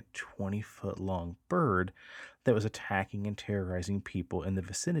giant 20-foot long bird that was attacking and terrorizing people in the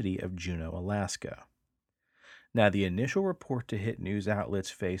vicinity of Juneau, Alaska. Now, the initial report to hit news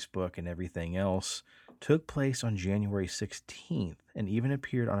outlets, Facebook, and everything else took place on January 16th and even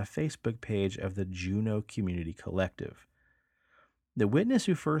appeared on a Facebook page of the Juneau Community Collective. The witness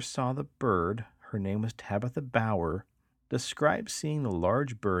who first saw the bird, her name was Tabitha Bauer, described seeing the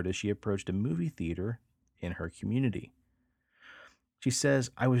large bird as she approached a movie theater in her community. She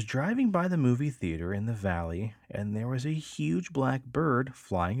says, "I was driving by the movie theater in the valley, and there was a huge black bird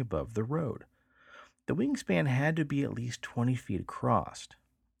flying above the road. The wingspan had to be at least 20 feet across.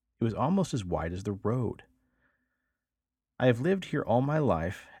 It was almost as wide as the road. I have lived here all my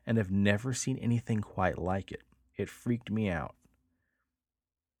life and have never seen anything quite like it. It freaked me out.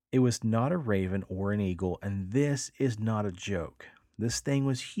 It was not a raven or an eagle, and this is not a joke. This thing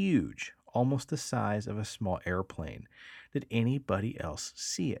was huge, almost the size of a small airplane. Did anybody else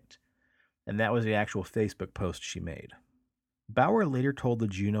see it?" And that was the actual Facebook post she made. Bauer later told the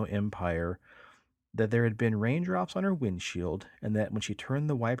Juneau Empire that there had been raindrops on her windshield, and that when she turned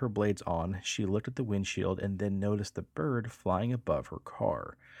the wiper blades on, she looked at the windshield and then noticed the bird flying above her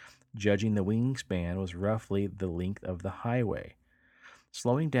car. Judging the wingspan was roughly the length of the highway.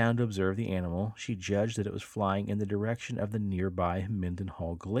 Slowing down to observe the animal, she judged that it was flying in the direction of the nearby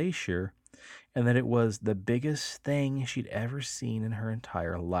Mendenhall Glacier, and that it was the biggest thing she'd ever seen in her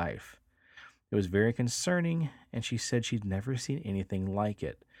entire life. It was very concerning, and she said she'd never seen anything like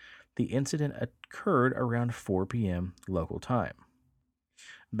it. The incident occurred around 4 p.m. local time.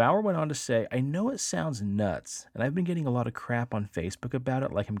 Bauer went on to say, "I know it sounds nuts, and I've been getting a lot of crap on Facebook about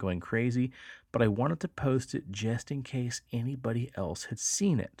it like I'm going crazy, but I wanted to post it just in case anybody else had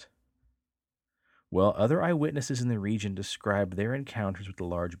seen it." Well, other eyewitnesses in the region described their encounters with the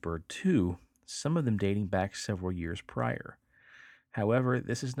large bird too, some of them dating back several years prior. However,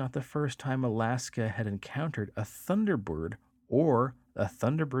 this is not the first time Alaska had encountered a thunderbird or a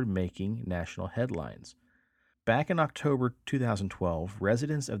thunderbird making national headlines. Back in October 2012,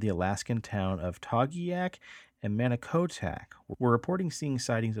 residents of the Alaskan town of Togiak and Manicotack were reporting seeing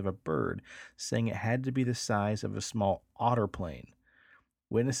sightings of a bird, saying it had to be the size of a small otter plane.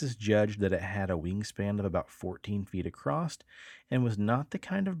 Witnesses judged that it had a wingspan of about 14 feet across and was not the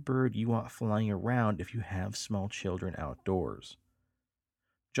kind of bird you want flying around if you have small children outdoors.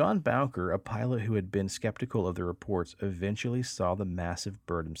 John Bowker, a pilot who had been skeptical of the reports, eventually saw the massive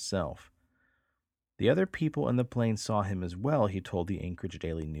bird himself. The other people in the plane saw him as well, he told the Anchorage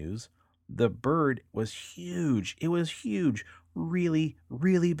Daily News. The bird was huge. It was huge. Really,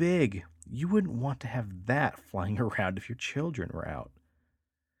 really big. You wouldn't want to have that flying around if your children were out.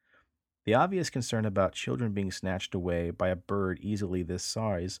 The obvious concern about children being snatched away by a bird easily this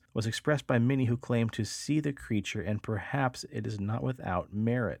size was expressed by many who claimed to see the creature, and perhaps it is not without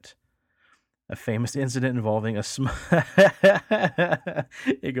merit. A famous incident involving a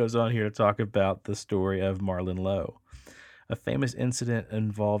it goes on here to talk about the story of Marlon Lowe. A famous incident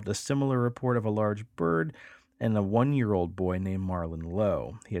involved a similar report of a large bird and a 1-year-old boy named Marlon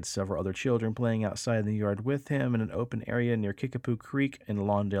Lowe. He had several other children playing outside in the yard with him in an open area near Kickapoo Creek in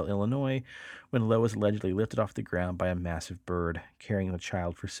Lawndale, Illinois, when Lowe was allegedly lifted off the ground by a massive bird, carrying the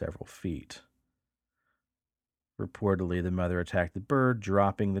child for several feet. Reportedly, the mother attacked the bird,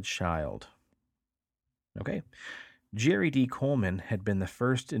 dropping the child. Okay. Jerry D. Coleman had been the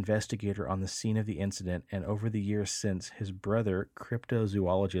first investigator on the scene of the incident, and over the years since, his brother,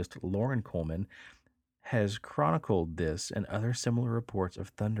 cryptozoologist Lauren Coleman, has chronicled this and other similar reports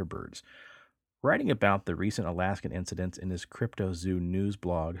of Thunderbirds. Writing about the recent Alaskan incidents in his Crypto-Zoo news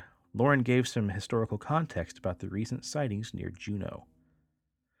blog, Lauren gave some historical context about the recent sightings near Juneau.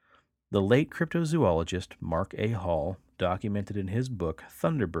 The late cryptozoologist Mark A. Hall documented in his book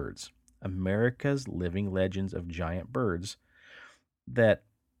Thunderbirds, America's Living Legends of Giant Birds, that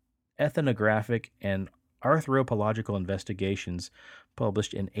ethnographic and anthropological investigations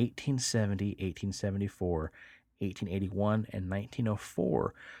published in 1870, 1874, 1881, and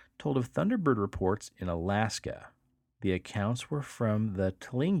 1904 told of Thunderbird reports in Alaska. The accounts were from the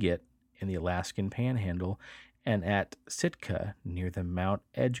Tlingit in the Alaskan Panhandle and at Sitka near the Mount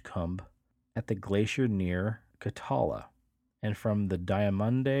Edgecumbe at the glacier near Katala, and from the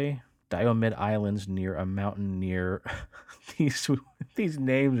Diomede Islands near a mountain near these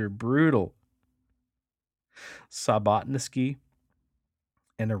names are brutal. Sobotnisky,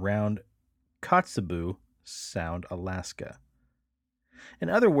 and around Kotzebue Sound, Alaska. In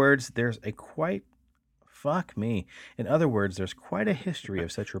other words, there's quite a history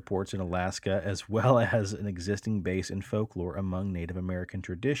of such reports in Alaska, as well as an existing base in folklore among Native American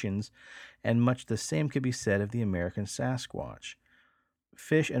traditions, and much the same could be said of the American Sasquatch.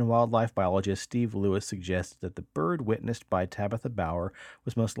 Fish and wildlife biologist Steve Lewis suggests that the bird witnessed by Tabitha Bauer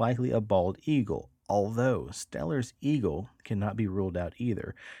was most likely a bald eagle, although Steller's eagle cannot be ruled out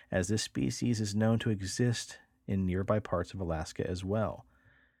either, as this species is known to exist in nearby parts of Alaska as well.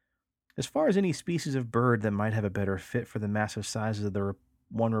 As far as any species of bird that might have a better fit for the massive sizes of the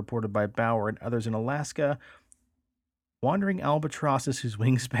one reported by Bauer and others in Alaska, wandering albatrosses whose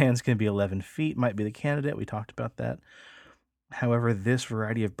wingspans can be 11 feet might be the candidate. We talked about that. However, this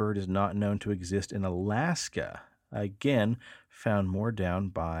variety of bird is not known to exist in Alaska. Again, found more down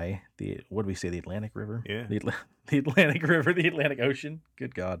by the Atlantic River? Yeah. The Atlantic River, the Atlantic Ocean.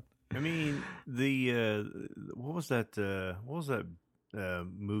 Good God. I mean, what was that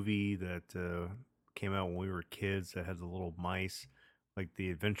movie that came out when we were kids that had the little mice, like The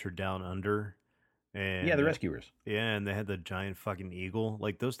Adventure Down Under? And yeah, the Rescuers. Yeah, and they had the giant fucking eagle.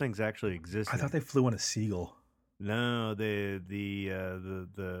 Like, those things actually exist. I thought they flew on a seagull. No, the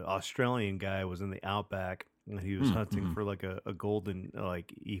Australian guy was in the outback and he was hunting for like a golden,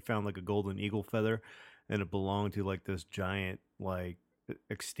 like he found like a golden eagle feather, and it belonged to like this giant like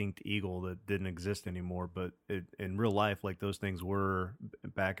extinct eagle that didn't exist anymore. But in real life, like those things were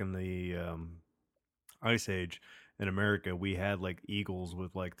back in the Ice Age in America. We had like eagles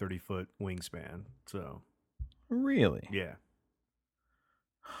with like 30-foot wingspan. So really, yeah,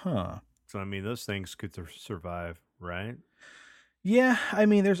 huh. So, I mean, those things could survive, right? Yeah, I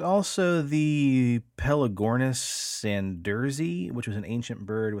mean, there's also the Pelagornis sandurzi, which was an ancient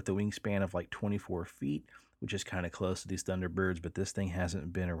bird with a wingspan of like 24 feet, which is kind of close to these Thunderbirds, but this thing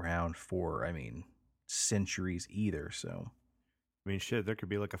hasn't been around for, centuries either, so. I mean, shit, there could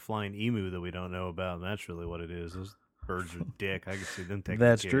be like a flying emu that we don't know about, and that's really what it is. Those birds are dick. I can see them taking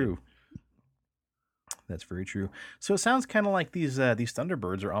That's a kid. true. That's very true. So it sounds kind of like these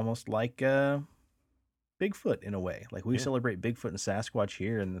Thunderbirds are almost like Bigfoot in a way. Like we celebrate Bigfoot and Sasquatch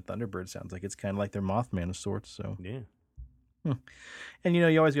here, and the Thunderbird sounds like it's kind of like their Mothman of sorts. So yeah. And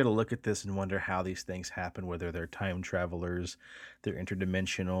you always got to look at this and wonder how these things happen, whether they're time travelers, they're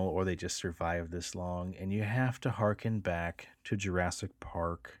interdimensional, or they just survive this long. And you have to hearken back to Jurassic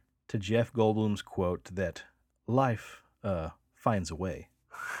Park, to Jeff Goldblum's quote that life finds a way.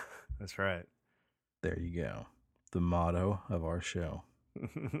 That's right. There you go. The motto of our show.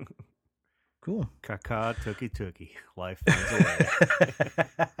 Cool. Kaka tookie. Life finds a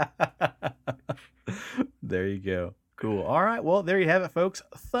way. There you go. Cool. All right. Well, there you have it, folks.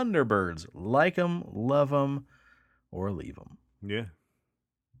 Thunderbirds. Like them, love them, or leave them. Yeah.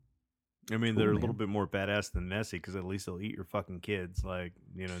 I mean, they're a little bit more badass than Nessie because at least they'll eat your fucking kids. Like,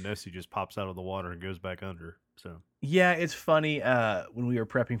 Nessie just pops out of the water and goes back under. So yeah, it's funny. When we were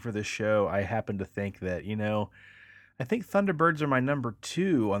prepping for this show, I happened to think that, I think Thunderbirds are my number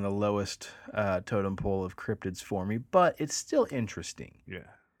 2 on the lowest totem pole of cryptids for me, but it's still interesting. Yeah.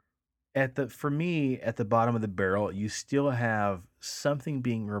 For me, at the bottom of the barrel, you still have something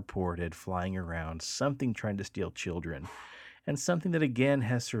being reported flying around, something trying to steal children, and something that again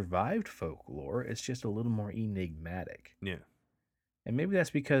has survived folklore. It's just a little more enigmatic. Yeah. And maybe that's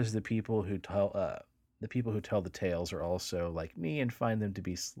because the people who tell the tales are also like me and find them to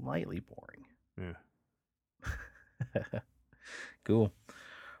be slightly boring. Yeah. Cool.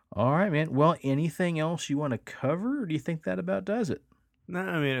 All right, man. Well, anything else you want to cover, or do you think that about does it? No,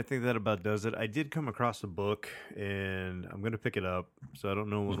 I mean, I think that about does it. I did come across a book, and I'm going to pick it up, so I don't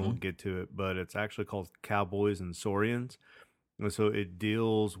know when we'll get to it, but it's actually called Cowboys and Saurians. And so it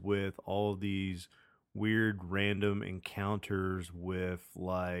deals with all of these weird random encounters with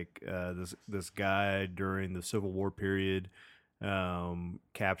like this guy during the Civil War period,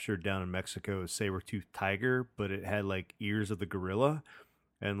 captured down in Mexico, a saber-toothed tiger, but it had like ears of the gorilla.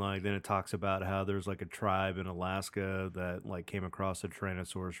 And like then it talks about how there's like a tribe in Alaska that like came across a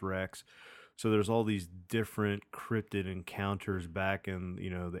Tyrannosaurus Rex. So there's all these different cryptid encounters back in,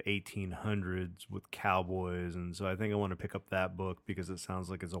 the 1800s with cowboys. And so I think I want to pick up that book because it sounds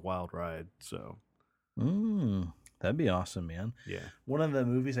like it's a wild ride. So That'd be awesome, man. yeah. One of the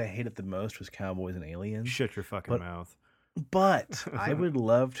movies I hated the most was Cowboys and Aliens. Shut your fucking mouth. But I would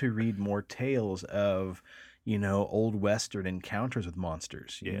love to read more tales of, old Western encounters with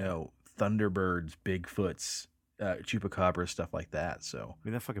monsters. Thunderbirds, Bigfoots, Chupacabras, stuff like that. So I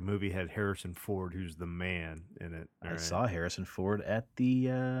mean, that fucking movie had Harrison Ford, who's the man in it. I saw Harrison Ford at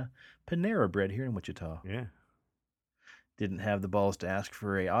the Panera Bread here in Wichita. Yeah. Didn't have the balls to ask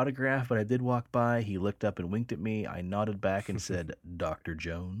for a autograph, but I did walk by. He looked up and winked at me. I nodded back and said, Dr.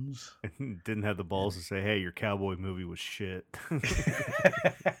 Jones. Didn't have the balls to say, hey, your cowboy movie was shit.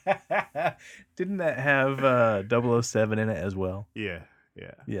 Didn't that have 007 in it as well? Yeah.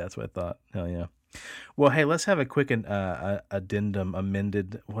 Yeah, that's what I thought. Hell yeah. Well, hey, let's have a quick amendment.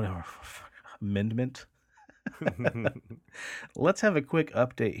 Let's have a quick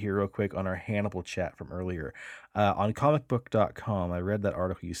update here real quick on our Hannibal chat from earlier. On comicbook.com, I read that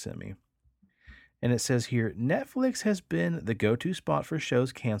article you sent me. And it says here, Netflix has been the go-to spot for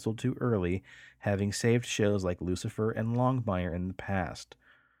shows canceled too early, having saved shows like Lucifer and Longmire in the past.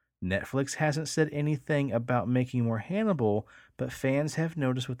 Netflix hasn't said anything about making more Hannibal, but fans have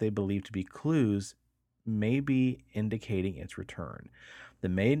noticed what they believe to be clues, maybe indicating its return. The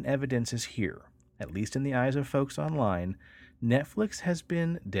main evidence is here. At least in the eyes of folks online, Netflix has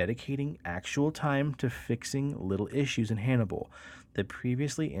been dedicating actual time to fixing little issues in Hannibal. The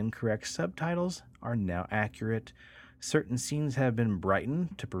previously incorrect subtitles are now accurate. Certain scenes have been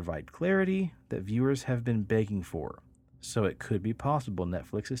brightened to provide clarity that viewers have been begging for. So it could be possible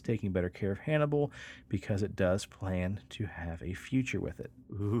Netflix is taking better care of Hannibal because it does plan to have a future with it.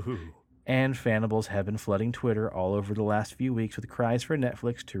 Ooh. And Fannibals have been flooding Twitter all over the last few weeks with cries for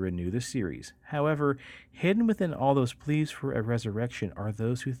Netflix to renew the series. However, hidden within all those pleas for a resurrection are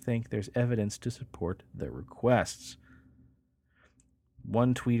those who think there's evidence to support their requests.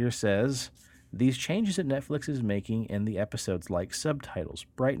 One tweeter says, these changes that Netflix is making in the episodes, like subtitles,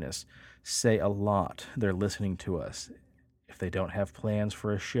 brightness, say a lot. They're listening to us. If they don't have plans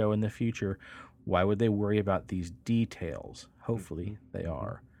for a show in the future, why would they worry about these details? Hopefully they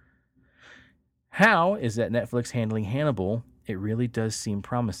are. How is that Netflix handling Hannibal? It really does seem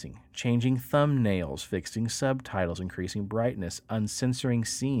promising. Changing thumbnails, fixing subtitles, increasing brightness, uncensoring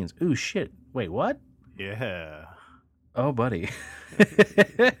scenes. Ooh, shit. Wait, what? Yeah. Oh, buddy.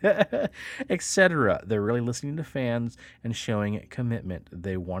 Etc. They're really listening to fans and showing it commitment.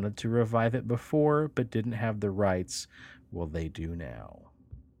 They wanted to revive it before, but didn't have the rights. Well, they do now.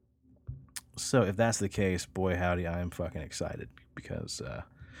 So if that's the case, boy, howdy, I am fucking excited because...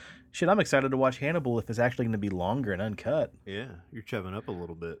 shit, I'm excited to watch Hannibal if it's actually going to be longer and uncut. Yeah, you're chubbing up a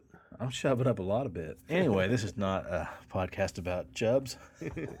little bit. I'm shoving up a lot of bit. Anyway, this is not a podcast about chubs.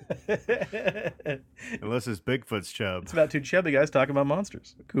 Unless it's Bigfoot's chub. It's about two chubby guys talking about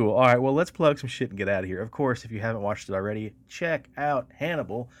monsters. Cool. All right, well, let's plug some shit and get out of here. Of course, if you haven't watched it already, check out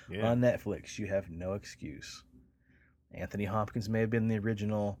Hannibal on Netflix. You have no excuse. Anthony Hopkins may have been the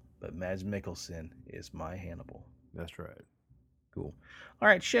original, but Mads Mikkelsen is my Hannibal. That's right. Cool. All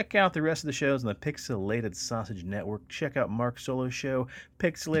right, check out the rest of the shows on the Pixelated Sausage Network. Check out Mark's solo show,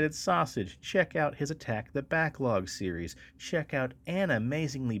 Pixelated Sausage. Check out his Attack the Backlog series. Check out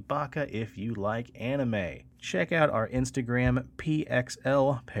Animazingly Baka if you like anime. Check out our Instagram,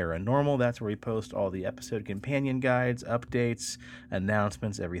 PXL Paranormal. That's where we post all the episode companion guides, updates,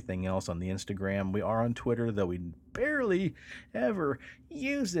 announcements, everything else on the Instagram. We are on Twitter, though we barely ever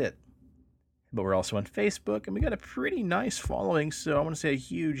use it. But we're also on Facebook, and we got a pretty nice following, so I want to say a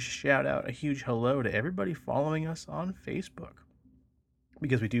huge shout out, a huge hello to everybody following us on Facebook.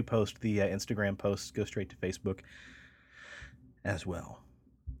 Because we do post the Instagram posts, go straight to Facebook as well.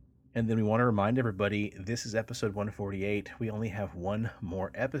 And then we want to remind everybody, this is episode 148. We only have one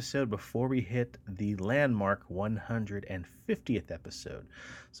more episode before we hit the landmark 150th episode.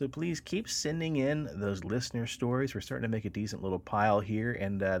 So please keep sending in those listener stories. We're starting to make a decent little pile here,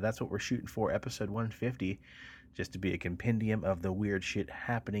 and that's what we're shooting for, episode 150, just to be a compendium of the weird shit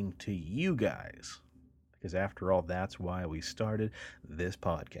happening to you guys. Because after all, that's why we started this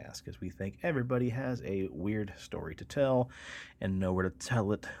podcast, because we think everybody has a weird story to tell and nowhere to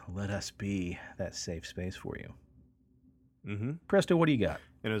tell it. Let us be that safe space for you. Mm-hmm. Presto, what do you got?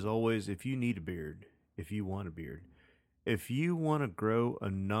 And as always, if you need a beard, if you want a beard. If you want to grow a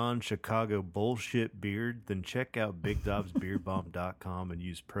non-Chicago bullshit beard, then check out BigDobsBeardBomb.com and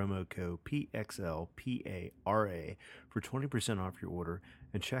use promo code PXLPARA for 20% off your order.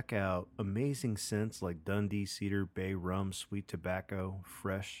 And check out amazing scents like Dundee Cedar Bay Rum, Sweet Tobacco,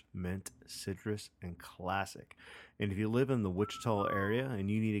 Fresh Mint, Citrus, and Classic. And if you live in the Wichita area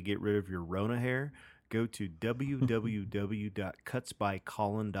and you need to get rid of your Rona hair, go to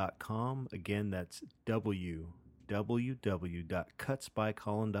www.cutsbycolin.com. Again, that's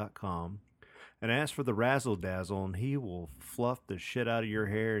www.cutsbycolin.com, and ask for the Razzle Dazzle, and he will fluff the shit out of your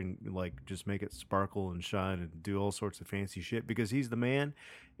hair and like just make it sparkle and shine and do all sorts of fancy shit because he's the man.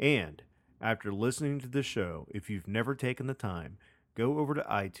 And after listening to the show, if you've never taken the time, go over to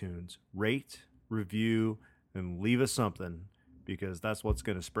iTunes, rate, review, and leave us something because that's what's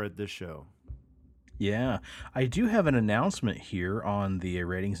going to spread this show. Yeah, I do have an announcement here on the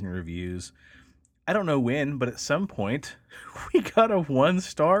ratings and reviews. I don't know when, but at some point, we got a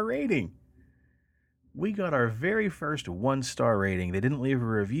 1-star rating. We got our very first 1-star rating. They didn't leave a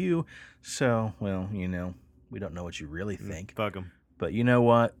review, so, well, you know, we don't know what you really think. Fuck them. But you know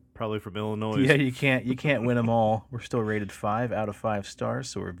what? Probably from Illinois. Yeah, you can't win them all. We're still rated 5 out of 5 stars,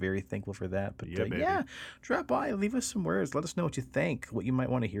 so we're very thankful for that. But yeah, drop by, leave us some words. Let us know what you think, what you might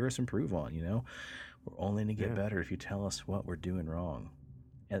want to hear us improve on, you know? We're only going to get better if you tell us what we're doing wrong.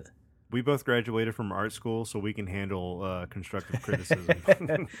 We both graduated from art school, so we can handle constructive criticism.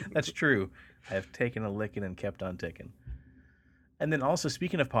 That's true. I have taken a licking and kept on ticking. And then also,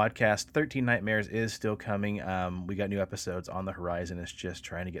 speaking of podcasts, 13 Nightmares is still coming. We got new episodes on the horizon. It's just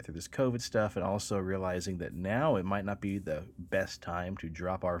trying to get through this COVID stuff and also realizing that now it might not be the best time to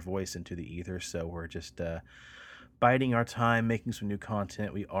drop our voice into the ether. So we're just biding our time, making some new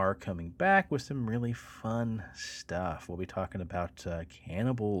content. We are coming back with some really fun stuff. We'll be talking about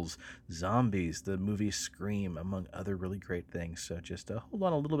cannibals, zombies, the movie Scream, among other really great things. So just hold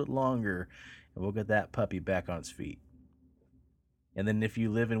on a little bit longer, and we'll get that puppy back on its feet. And then if you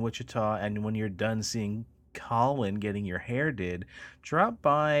live in Wichita, and when you're done seeing Colin getting your hair did, drop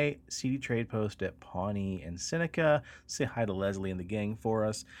by CD Trade Post at Pawnee and Seneca, say hi to Leslie and the gang for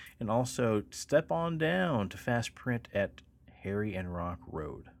us, and also step on down to Fast Print at Harry and Rock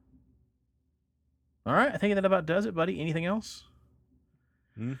Road. All right, I think that about does it, buddy. Anything else?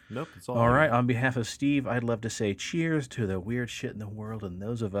 Nope, it's all. All right, on behalf of Steve, I'd love to say cheers to the weird shit in the world and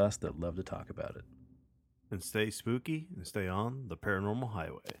those of us that love to talk about it. And stay spooky and stay on the paranormal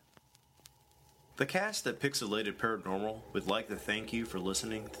highway. The cast at Pixelated Paranormal would like to thank you for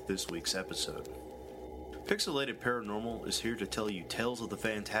listening to this week's episode. Pixelated Paranormal is here to tell you tales of the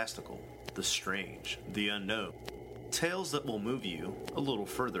fantastical, the strange, the unknown. Tales that will move you a little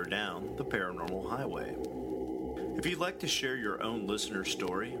further down the paranormal highway. If you'd like to share your own listener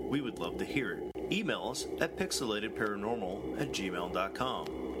story, we would love to hear it. Email us at pixelatedparanormal@gmail.com.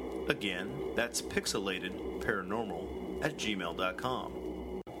 Again, that's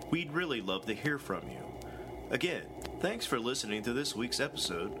pixelatedparanormal@gmail.com. We'd really love to hear from you. Again, thanks for listening to this week's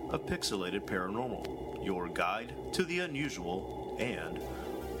episode of Pixelated Paranormal, your guide to the unusual and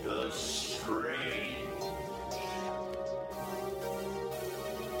the strange.